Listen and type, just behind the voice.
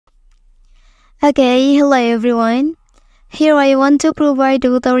Okay, hello everyone. Here I want to provide a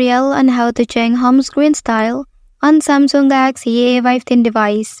tutorial on how to change home screen style on Samsung Galaxy A15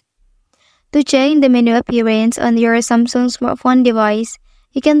 device. To change the menu appearance on your Samsung smartphone device,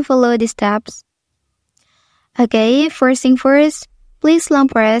 you can follow the steps. Okay, first thing first, please long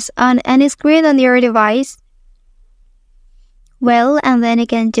press on any screen on your device. And then you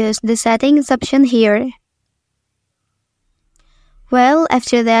can choose the settings option here.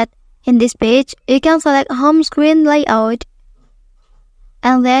 After that, in this page, you can select home screen layout.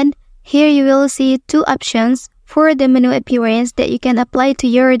 And then, here you will see two options for the menu appearance that you can apply to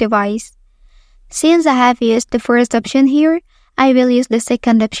your device. Since I have used the first option here, I will use the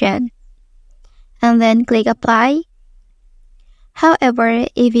second option. And then click apply. However,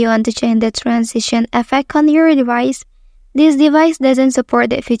 if you want to change the transition effect on your device, this device doesn't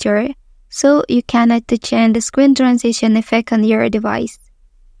support that feature, so you cannot change the screen transition effect on your device.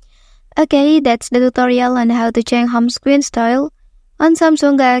 Okay, that's the tutorial on how to change home screen style on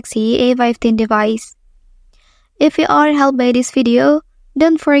Samsung Galaxy A15 device. If you are helped by this video,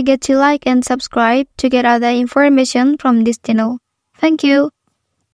 don't forget to like and subscribe to get other information from this channel. Thank you.